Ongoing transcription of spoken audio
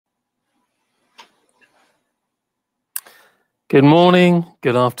Good morning,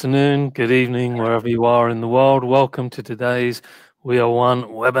 good afternoon, good evening, wherever you are in the world. Welcome to today's We Are One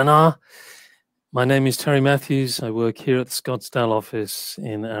webinar. My name is Terry Matthews. I work here at the Scottsdale office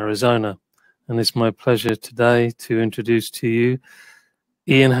in Arizona. And it's my pleasure today to introduce to you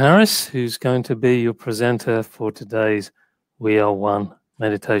Ian Harris, who's going to be your presenter for today's We Are One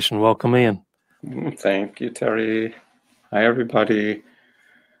meditation. Welcome, Ian. Thank you, Terry. Hi, everybody.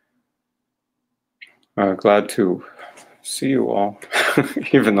 Glad to see you all,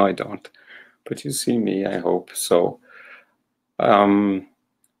 even though I don't, but you see me, I hope. So, and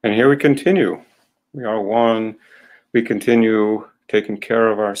here we continue. We are one. We continue taking care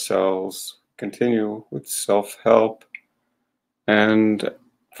of ourselves, continue with self-help. And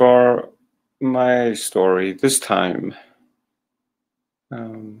for my story this time,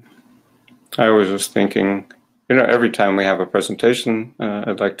 I was just thinking, every time we have a presentation,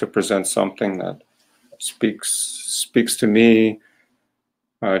 I'd like to present something that speaks to me,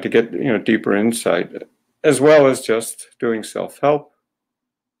 to get deeper insight, as well as just doing self-help,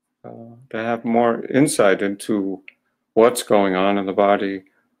 to have more insight into what's going on in the body,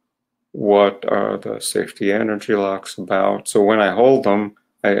 what are the safety energy locks about. So when I hold them,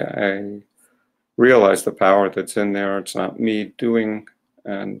 I realize the power that's in there. It's not me doing,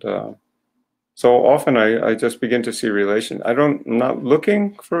 and so often I just begin to see I'm not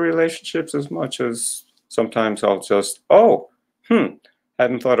looking for relationships as much as sometimes I'll just,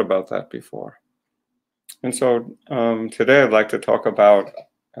 hadn't thought about that before. And so today I'd like to talk about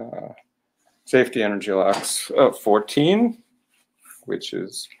safety energy locks 14, which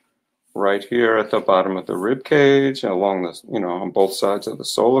is right here at the bottom of the rib cage, along the, on both sides of the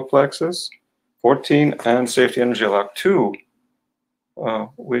solar plexus. 14, and safety energy lock 2,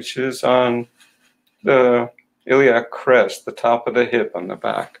 which is on the iliac crest, the top of the hip on the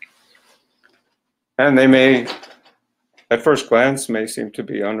back. And they may, at first glance, may seem to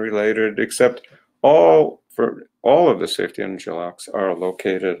be unrelated, except all of the safety energy locks are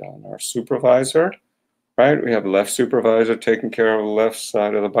located on our supervisor, right? We have left supervisor taking care of the left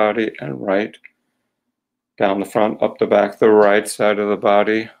side of the body, and right down the front, up the back, the right side of the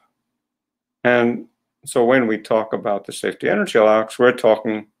body. And so when we talk about the safety energy locks, we're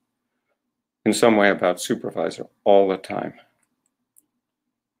talking in some way about supervisor all the time.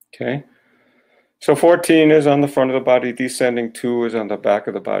 Okay? So 14 is on the front of the body descending, 2 is on the back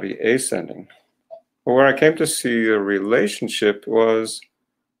of the body ascending. But where I came to see a relationship was,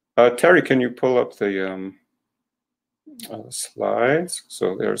 Terry, can you pull up the slides?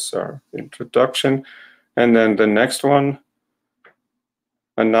 So there's our introduction. And then the next one,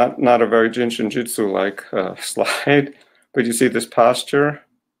 and not a very Jin Shin Jyutsu-like slide, but you see this posture.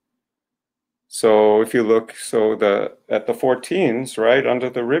 So if you look, at the 14s, right under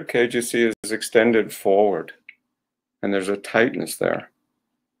the rib cage, you see is extended forward, and there's a tightness there.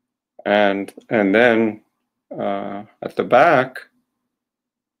 And then at the back,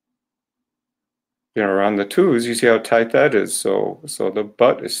 around the 2s, you see how tight that is. So the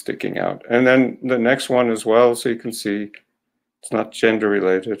butt is sticking out. And then the next one as well, so you can see it's not gender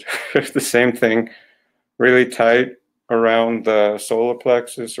related. It's the same thing, really tight around the solar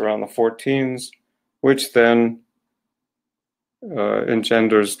plexus, around the 14s, which then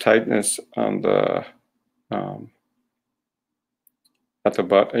engenders tightness on the at the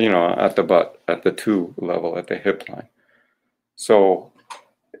butt, at the 2 level, at the hip line. So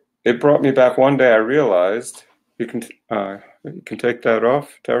it brought me back one day. I realized you can take that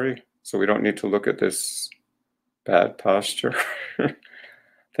off, Terry, so we don't need to look at this bad posture.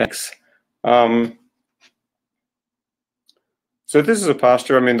 Thanks. So this is a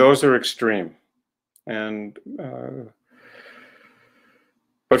posture, those are extreme. And,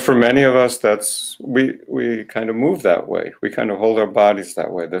 but for many of us, we kind of move that way. We kind of hold our bodies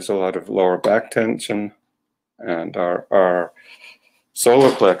that way. There's a lot of lower back tension, and our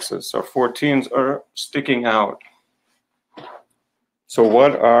solar plexus, our 14s are sticking out. So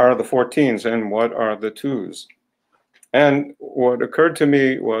what are the 14s and what are the 2s? And what occurred to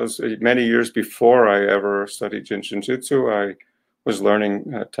me was many years before I ever studied Jin Shin Jyutsu, I was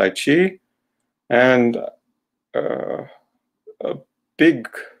learning Tai Chi, and a big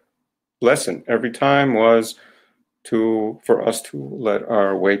lesson every time was for us to let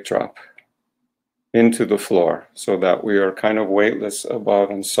our weight drop into the floor so that we are kind of weightless above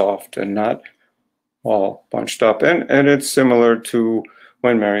and soft and not all bunched up. And it's similar to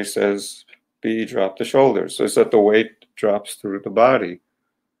when Mary says, "Be drop the shoulders," is that the weight drops through the body.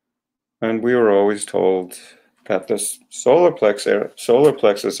 And we were always told that this solar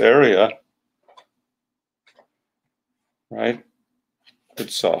plexus area, right, would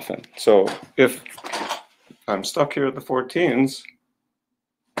soften. So if I'm stuck here at the 14s,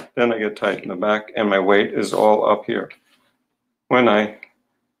 then I get tight in the back and my weight is all up here. When I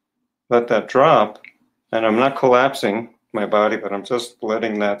let that drop, and I'm not collapsing my body, but I'm just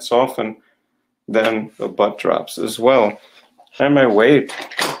letting that soften, then the butt drops as well. And my weight,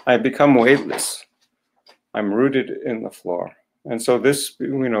 I become weightless. I'm rooted in the floor. And so this,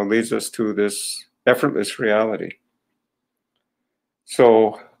 leads us to this effortless reality.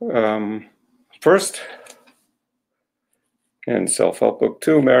 So first, in Self-Help Book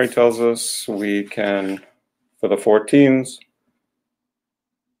 2, Mary tells us we can, for the 14s,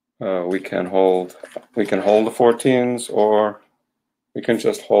 we can hold the 14s, or we can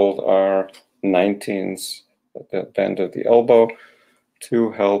just hold our 19s at the bend of the elbow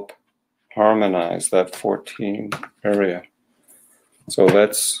to help harmonize that 14 area. So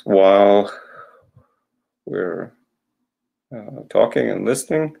that's, while we're talking and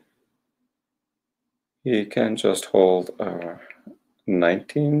listening, he can just hold our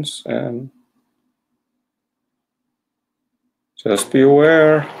 19s and just be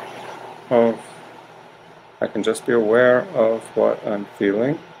aware of, I can just be aware of what I'm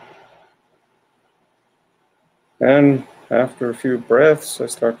feeling. And after a few breaths, I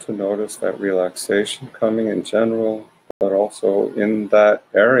start to notice that relaxation coming in general, but also in that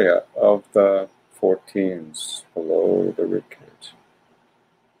area of the 14s below the ribcage.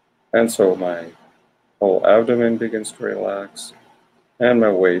 And so my whole abdomen begins to relax and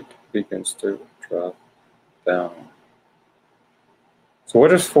my weight begins to drop down. So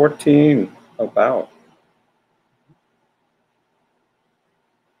what is 14 about?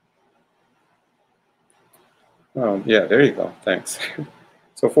 Yeah, there you go. Thanks.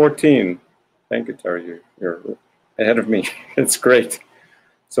 So 14. Thank you, Terry. You're ahead of me. It's great.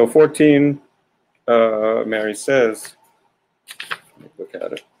 So 14, Mary says, let me look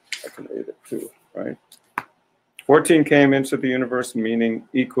at it. I can read it too, right? 14 came into the universe meaning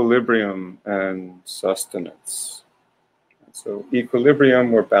equilibrium and sustenance. So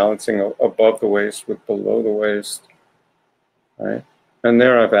equilibrium, we're balancing above the waist with below the waist, right? And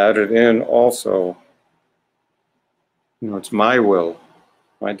there I've added in also, it's my will,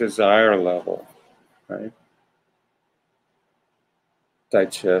 my desire level, right?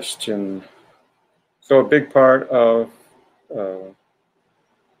 Digestion. So a big part of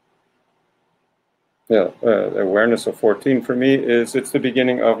awareness of 14 for me is it's the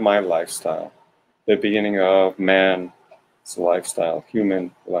beginning of my lifestyle, the beginning of man's lifestyle,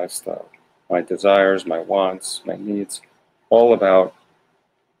 human lifestyle, my desires, my wants, my needs, all about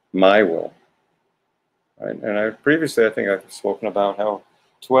my will. Right? And I think I've spoken about how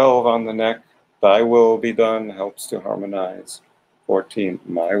 12 on the neck, thy will be done, helps to harmonize. 14,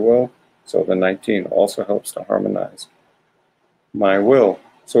 my will. So the 19 also helps to harmonize my will.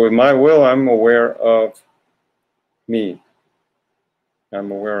 So with my will, I'm aware of me.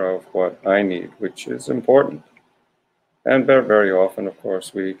 I'm aware of what I need, which is important. And very, very often, of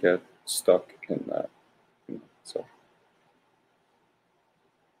course, we get stuck in that. So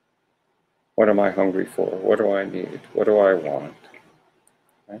what am I hungry for? What do I need? What do I want?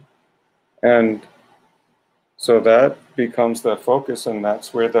 Right? And so that becomes the focus, and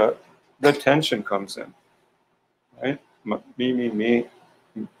that's where the tension comes in. Right? Me.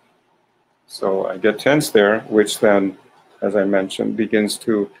 So I get tense there, which then, as I mentioned, begins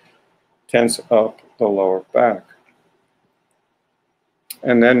to tense up the lower back.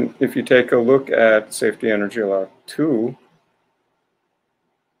 And then if you take a look at Safety Energy Law 2,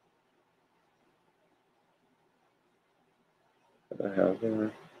 that I have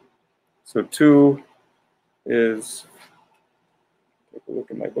there. So 2 is, take a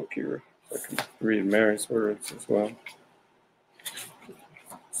look at my book here, so I can read Mary's words as well.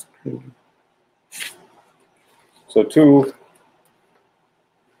 So 2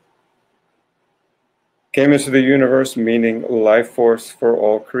 came into the universe meaning life force for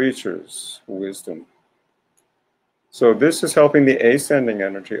all creatures, wisdom. So this is helping the ascending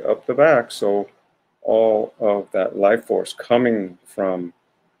energy up the back. So all of that life force coming from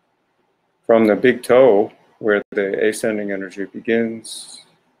the big toe, where the ascending energy begins,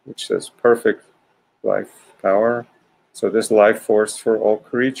 which says perfect life power. So this life force for all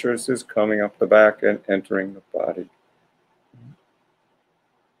creatures is coming up the back and entering the body.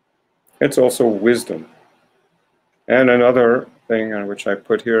 It's also wisdom. And another thing on which I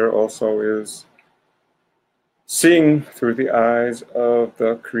put here also is seeing through the eyes of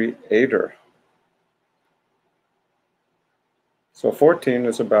the Creator. So 14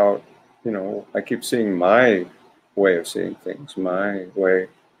 is about, I keep seeing my way of seeing things, my way,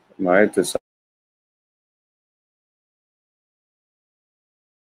 my desire.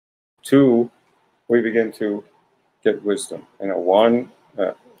 2, we begin to get wisdom.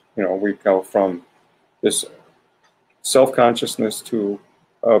 We go from this self-consciousness to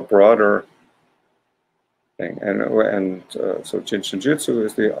a broader thing. So Jin Shin Jyutsu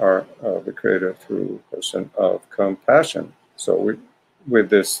is the art of the creator through person of compassion. So with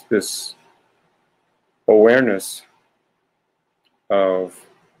this awareness of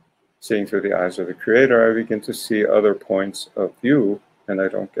seeing through the eyes of the creator, I begin to see other points of view, and I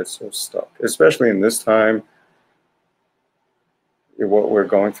don't get so stuck. Especially in this time, what we're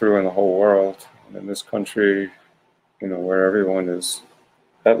going through in the whole world, and in this country, where everyone is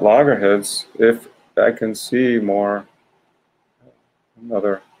at loggerheads, if I can see more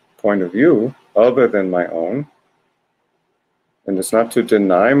another point of view other than my own, and it's not to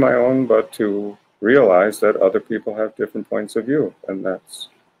deny my own, but to realize that other people have different points of view, and that's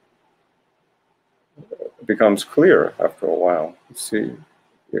becomes clear after a while. You see,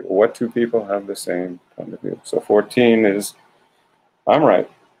 what two people have the same point of view? So 14 is, I'm right.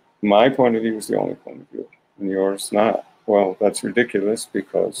 My point of view is the only point of view, and yours not. Well, that's ridiculous,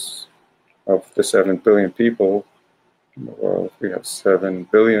 because of the 7 billion people in the world, we have 7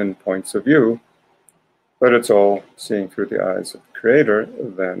 billion points of view, but it's all seeing through the eyes of the creator.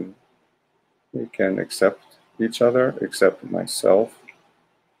 Then we can accept each other, accept myself,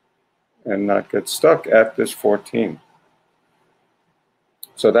 and not get stuck at this 14.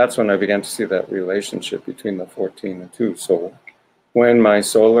 So that's when I began to see that relationship between the 14 and 2. So when my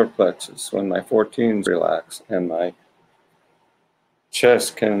solar plexus, when my 14s relax and my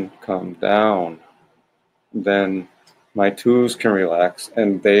chest can come down, then my 2s can relax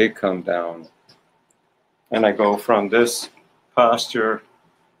and they come down. And I go from this posture,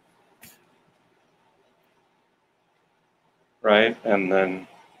 right? And then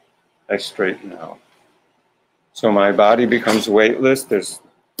I straighten out. So my body becomes weightless. There's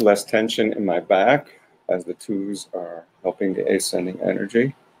less tension in my back as the 2s are helping the ascending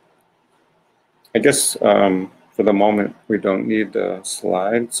energy. I guess for the moment we don't need the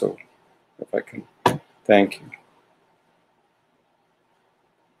slide, so if I can, thank you.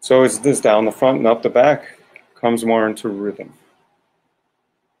 So it's this down the front and up the back, comes more into rhythm.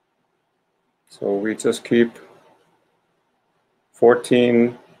 So we just keep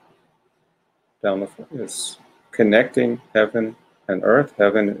 14 down the front is connecting heaven and earth.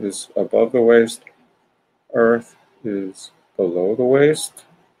 Heaven is above the waist, earth is below the waist.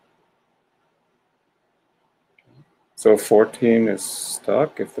 So 14 is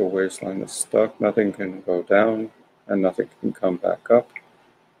stuck. If the waistline is stuck, nothing can go down and nothing can come back up.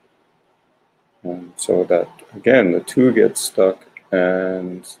 And so that, again, the 2 gets stuck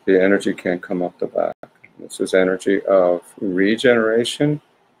and the energy can't come up the back. This is energy of regeneration,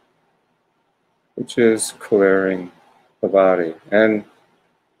 which is clearing the body. And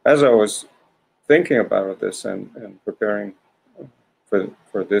as I was thinking about this and preparing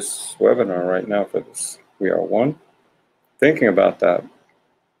for this webinar right now, for this We Are One, thinking about that,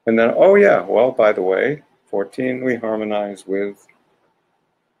 and then, oh yeah, well, by the way, 14 we harmonize with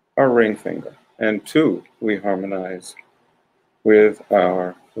our ring finger, and 2 we harmonize with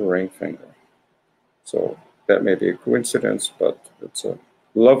our ring finger. So that may be a coincidence, but it's a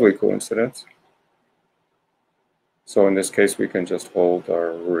lovely coincidence. So in this case, we can just hold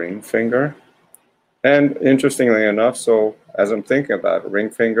our ring finger. And interestingly enough, so as I'm thinking about it, ring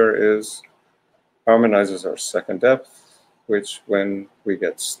finger harmonizes our second depth, which when we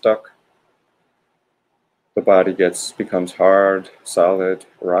get stuck, the body becomes hard, solid,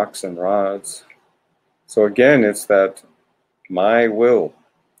 rocks and rods. So again, it's that my will.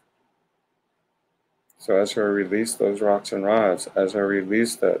 So as I release those rocks and rods, as I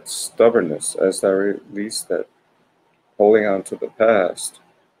release that stubbornness, as I release that holding on to the past,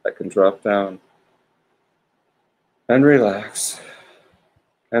 I can drop down and relax.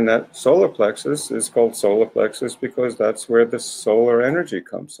 And that solar plexus is called solar plexus because that's where the solar energy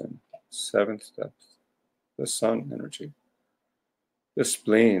comes in. 7th depth, the sun energy. The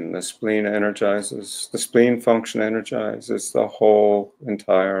spleen energizes, the spleen function energizes the whole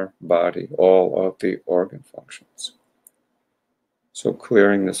entire body, all of the organ functions. So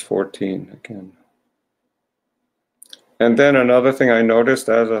clearing this 14 again. And then another thing I noticed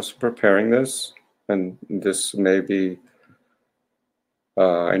as I was preparing this, and this may be,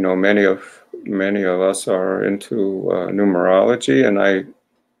 I know many of us are into numerology, and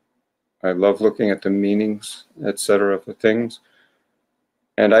I love looking at the meanings, etc., of the things.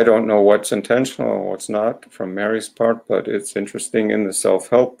 And I don't know what's intentional and what's not from Mary's part, but it's interesting in the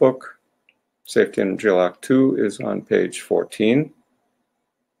self-help book. Safety Energy Lock 2 is on page 14.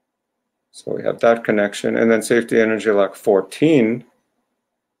 So we have that connection. And then Safety Energy Lock 14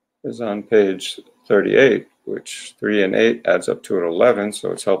 is on page 38, which 3 and 8 adds up to 11,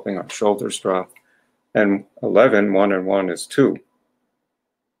 so it's helping our shoulders drop. And 11, 1 and 1 is 2.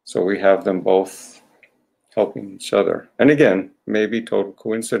 So we have them both helping each other. And again, maybe total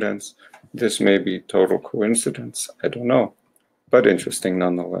coincidence. This may be total coincidence. I don't know, but interesting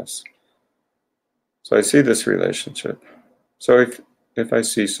nonetheless. So I see this relationship. So if I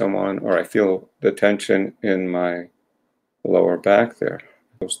see someone, or I feel the tension in my lower back there,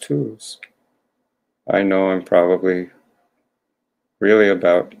 those twos, I know I'm probably really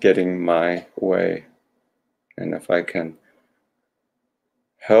about getting my way. And if I can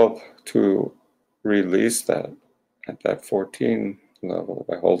help to release that at that 14 level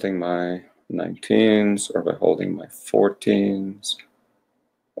by holding my 19s, or by holding my 14s,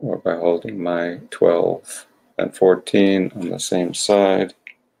 or by holding my 12 and 14 on the same side,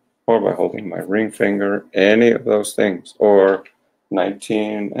 or by holding my ring finger, any of those things, or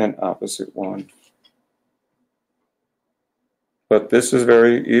 19 and opposite 1. But this is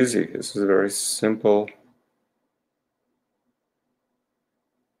very easy. This is very simple.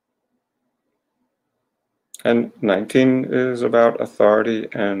 And 19 is about authority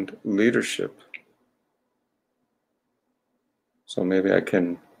and leadership. So maybe I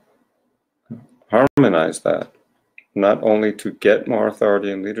can harmonize that, not only to get more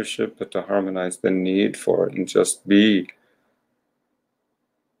authority and leadership, but to harmonize the need for it and just be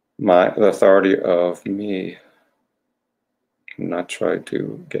the authority of me, and not try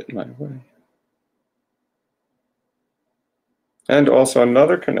to get my way. And also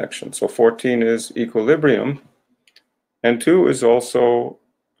another connection. So 14 is equilibrium, and 2 is also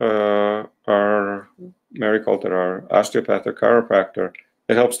Mary called it our osteopath or chiropractor.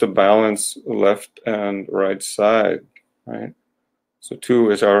 It helps to balance left and right side, right? So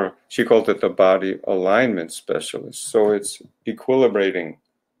 2 is she called it the body alignment specialist. So it's equilibrating,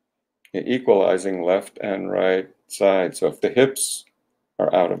 equalizing left and right side. So if the hips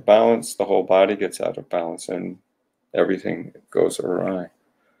are out of balance, the whole body gets out of balance and everything goes awry.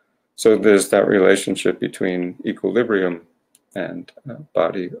 So there's that relationship between equilibrium and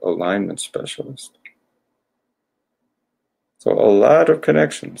body alignment specialist. So a lot of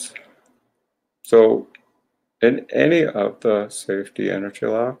connections. So in any of the safety energy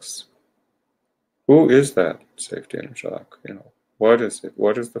locks, who is that safety energy lock? What is it?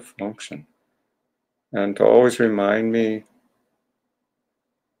 What is the function? And to always remind me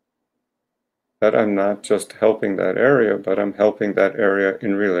that I'm not just helping that area, but I'm helping that area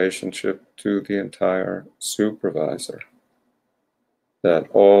in relationship to the entire supervisor. That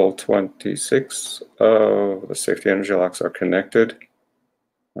all 26 of the safety energy locks are connected,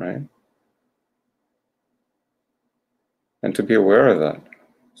 right? And to be aware of that.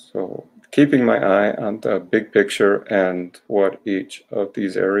 So keeping my eye on the big picture and what each of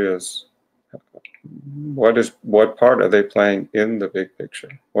these areas, what part are they playing in the big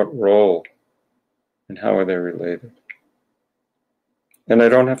picture? What role? And how are they related? And I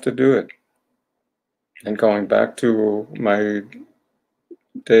don't have to do it. And going back to my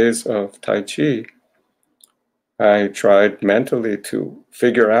days of Tai Chi, I tried mentally to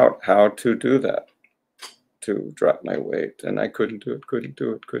figure out how to do that, to drop my weight. And I couldn't do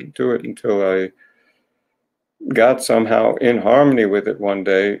it until I got somehow in harmony with it one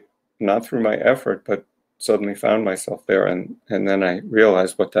day, not through my effort, but suddenly found myself there. And then I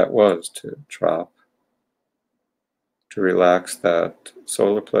realized what that was, to drop, to relax that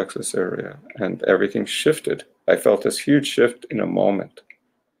solar plexus area, and everything shifted. I felt this huge shift in a moment.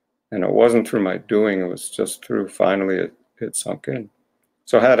 And it wasn't through my doing, it was just through finally it sunk in.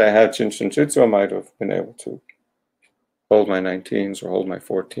 So had I had Jin Shin Jyutsu, I might have been able to hold my 19s or hold my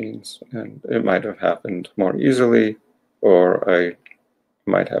 14s, and it might have happened more easily, or I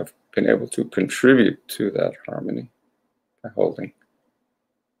might have been able to contribute to that harmony by holding.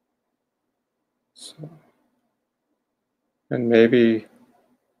 So, and maybe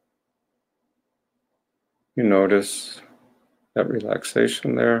you notice that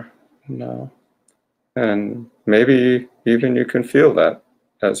relaxation there now. And maybe even you can feel that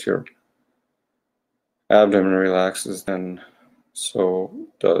as your abdomen relaxes, then so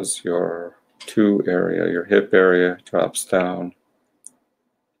does your 2 area, your hip area drops down.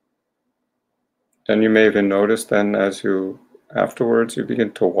 And you may even notice then as afterwards you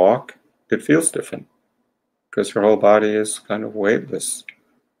begin to walk, it feels different because your whole body is kind of weightless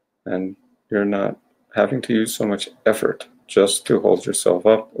and you're not having to use so much effort just to hold yourself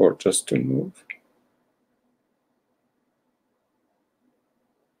up or just to move.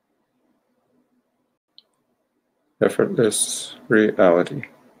 Effortless reality.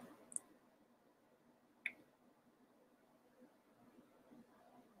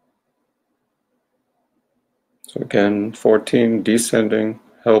 So again, 14, descending,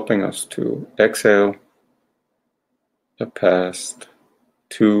 helping us to exhale the past.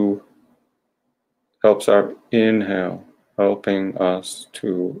 2 helps our inhale, helping us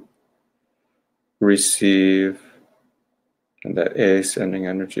to receive, and that A, sending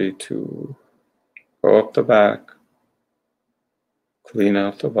energy to go up the back, clean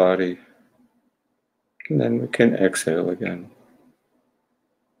out the body, and then we can exhale again.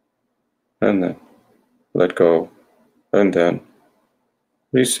 And then let go, and then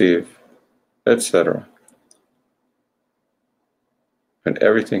receive, etc. And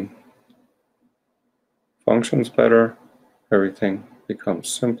everything functions better, everything becomes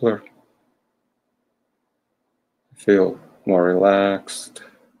simpler. Feel more relaxed,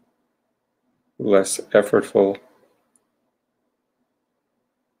 less effortful.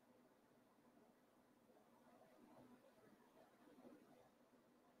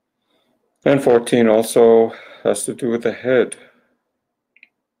 And 14 also has to do with the head.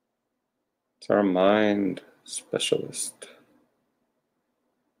 It's our mind specialist.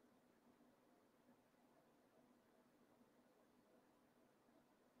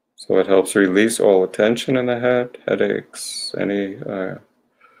 So it helps release all attention in the head, headaches, any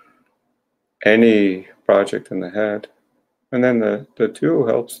project in the head. And then the 2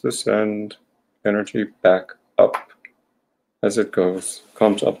 helps to send energy back up as it comes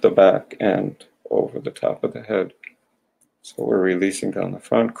up the back and over the top of the head. So we're releasing down the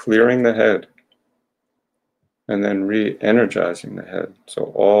front, clearing the head, and then re-energizing the head.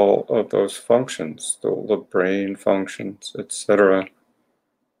 So all of those functions, all the brain functions, etc.,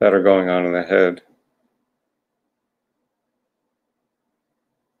 that are going on in the head,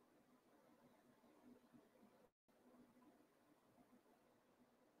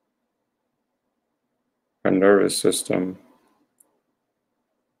 our nervous system,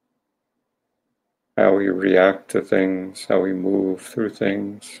 how we react to things, how we move through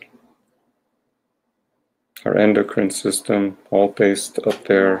things, our endocrine system, all based up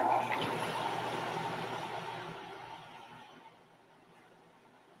there.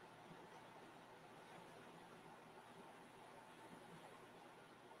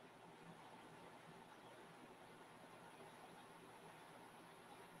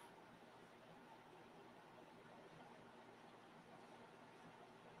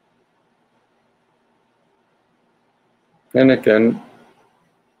 And again,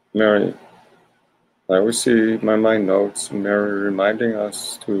 Mary, I always see my mind notes, Mary reminding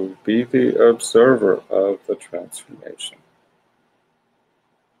us to be the observer of the transformation.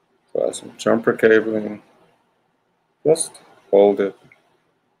 So as I'm jumper cabling, just hold it,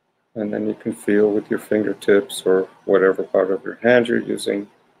 and then you can feel with your fingertips or whatever part of your hand you're using.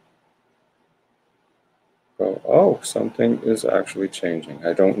 Go, oh, something is actually changing.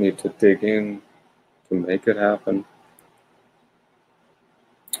 I don't need to dig in to make it happen.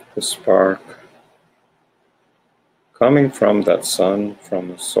 The spark coming from that sun, from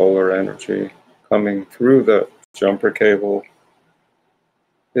the solar energy, coming through the jumper cable,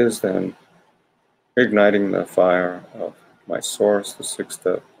 is then igniting the fire of my source, the 6th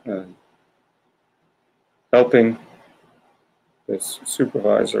step, and helping this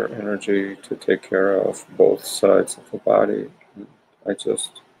supervisor energy to take care of both sides of the body. I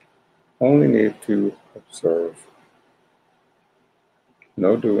just only need to observe.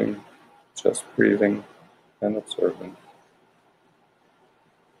 No doing, just breathing and observing.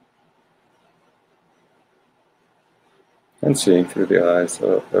 And seeing through the eyes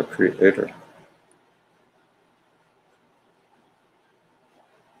of the Creator.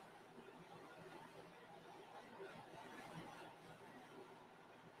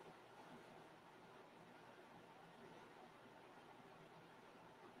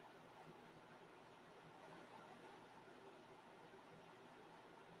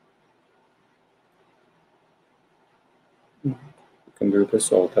 You can do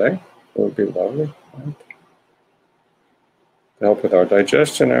this all day. It would be lovely, right? To help with our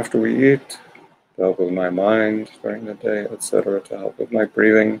digestion after we eat, to help with my mind during the day, etc., to help with my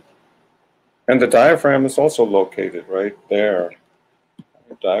breathing. And the diaphragm is also located right there.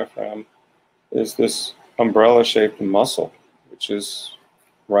 The diaphragm is this umbrella-shaped muscle, which is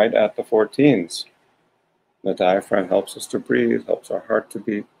right at the 14s. The diaphragm helps us to breathe, helps our heart to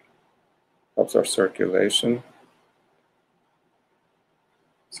beat, helps our circulation.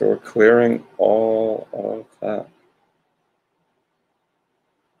 So we're clearing all of that.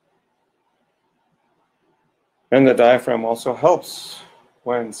 And the diaphragm also helps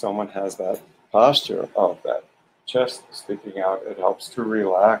when someone has that posture of that chest sticking out. It helps to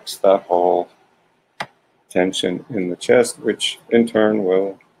relax that whole tension in the chest, which in turn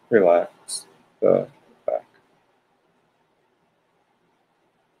will relax the back.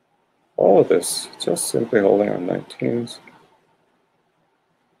 all of this, just simply holding our 19s.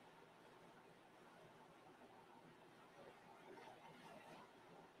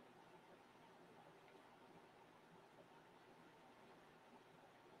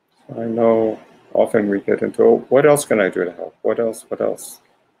 I know often we get into, oh, what else can I do to help? What else? What else?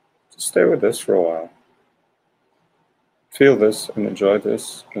 Just stay with this for a while. Feel this and enjoy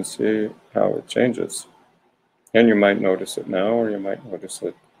this and see how it changes. And you might notice it now, or you might notice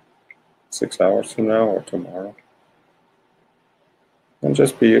it 6 hours from now or tomorrow. And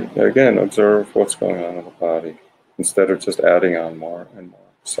just be, again, observe what's going on in the body instead of just adding on more and more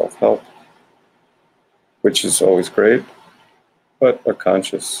self-help, which is always great, but a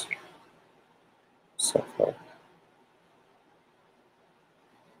conscious self-help.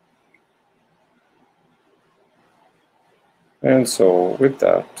 And so with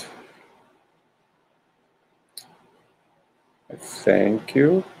that, I thank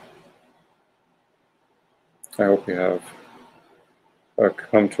you. I hope you have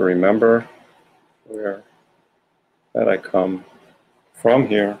come to remember that I come from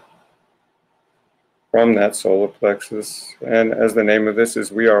here, from that solar plexus. And as the name of this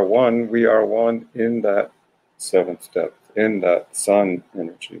is, we are one in that seventh depth, in that sun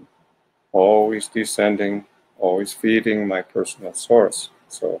energy, always descending, always feeding my personal source.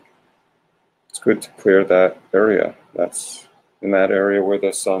 So it's good to clear that area. That's in that area where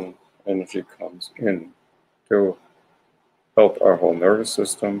the sun energy comes in to help our whole nervous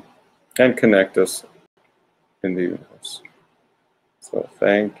system and connect us in the universe. So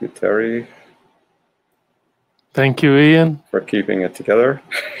thank you, Terry. Thank you, Ian. For keeping it together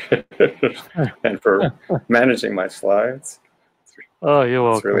and for managing my slides. Oh, you're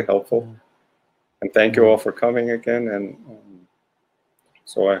welcome. It's really helpful. And thank you all for coming again. And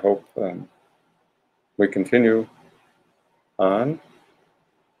so I hope we continue on,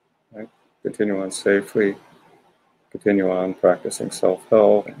 right? Continue on safely, continue on practicing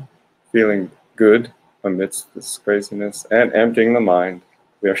self-help, feeling good amidst this craziness, and emptying the mind,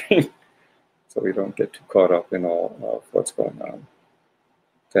 so we don't get too caught up in all of what's going on.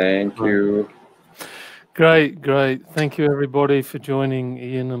 Thank you. Great, great. Thank you, everybody, for joining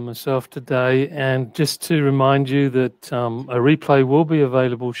Ian and myself today. And just to remind you that a replay will be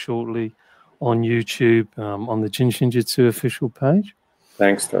available shortly on YouTube, on the Jin Shin Jyutsu official page.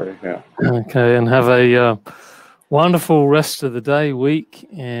 Thanks, Terry. Yeah. Okay, and have a wonderful rest of the day, week,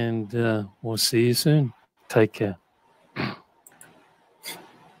 and we'll see you soon. Take care.